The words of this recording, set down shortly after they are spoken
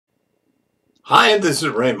Hi, this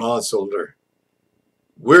is Mossholder.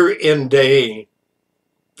 We're in day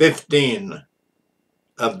 15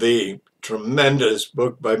 of the tremendous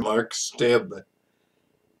book by Mark Stibb,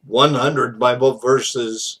 100 Bible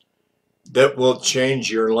Verses That Will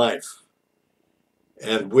Change Your Life.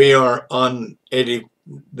 And we are on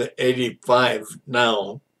the 85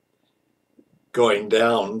 now, going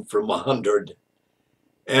down from 100.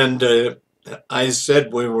 And I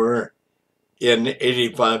said we were in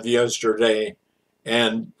 85 yesterday,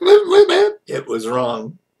 and it was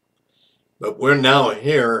wrong. But we're now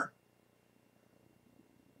here.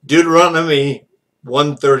 Deuteronomy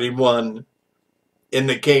 131 in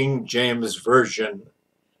the King James Version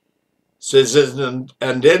says, and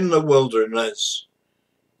in the wilderness,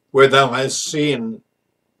 where thou hast seen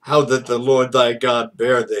how that the Lord thy God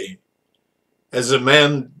bare thee, as a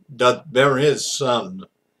man doth bear his son,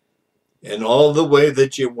 in all the way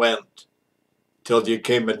that you went, till you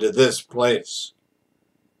came into this place.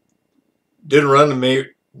 Deuteronomy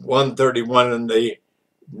 131 in the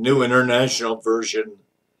New International Version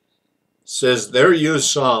says, there you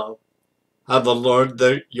saw how the Lord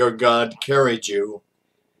your God carried you,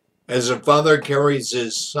 as a father carries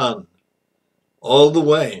his son, all the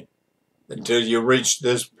way until you reach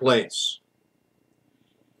this place.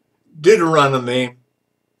 Deuteronomy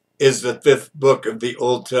is the 5th book of the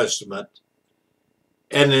Old Testament,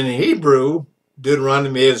 and in Hebrew,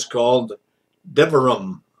 Deuteronomy is called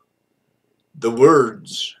Devarim, the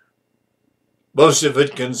words. Most of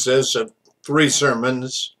it consists of 3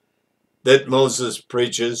 sermons that Moses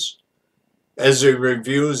preaches as he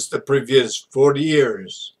reviews the previous 40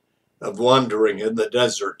 years of wandering in the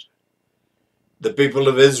desert. The people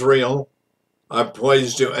of Israel are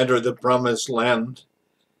poised to enter the promised land,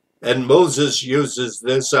 and Moses uses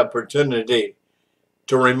this opportunity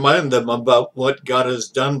to remind them about what God has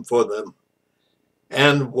done for them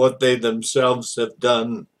and what they themselves have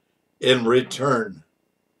done in return.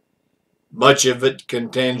 Much of it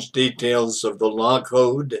contains details of the law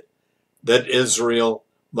code that Israel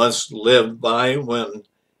must live by when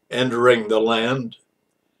entering the land.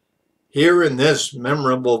 Here in this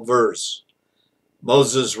memorable verse,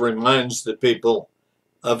 Moses reminds the people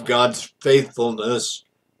of God's faithfulness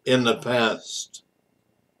in the past,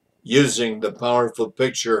 using the powerful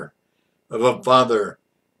picture of a father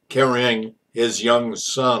carrying his young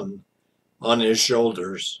son on his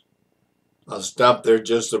shoulders. I'll stop there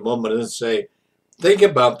just a moment and say, think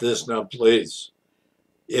about this now, please.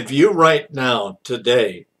 If you right now,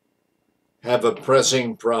 today, have a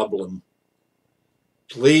pressing problem,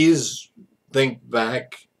 please think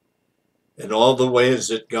back in all the ways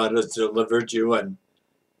that God has delivered you and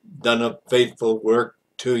done a faithful work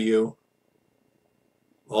to you.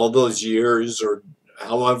 All those years or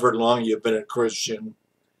however long you've been a Christian,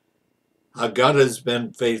 how God has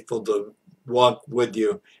been faithful to walk with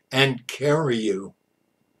you and carry you.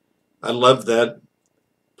 I love that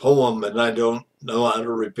poem, and I don't know how to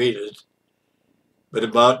repeat it, but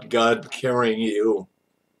about God carrying you,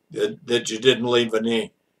 that you didn't leave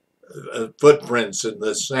any footprints in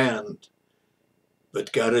the sand,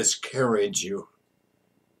 but God has carried you,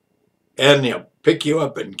 and He'll pick you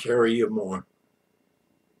up and carry you more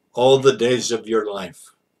all the days of your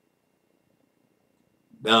life.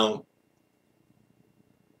 Now,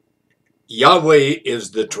 Yahweh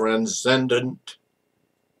is the transcendent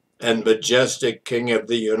and majestic King of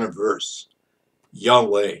the universe,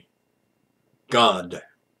 Yahweh, God.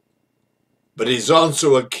 But He's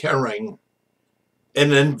also a caring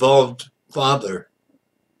and involved Father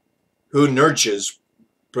who nurtures,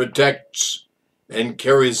 protects, and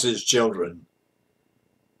carries His children,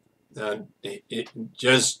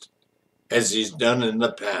 just as He's done in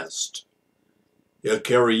the past. He'll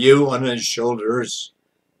carry you on His shoulders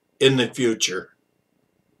in the future.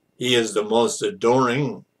 He is the most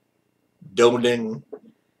adoring, doting,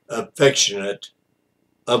 affectionate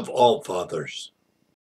of all fathers.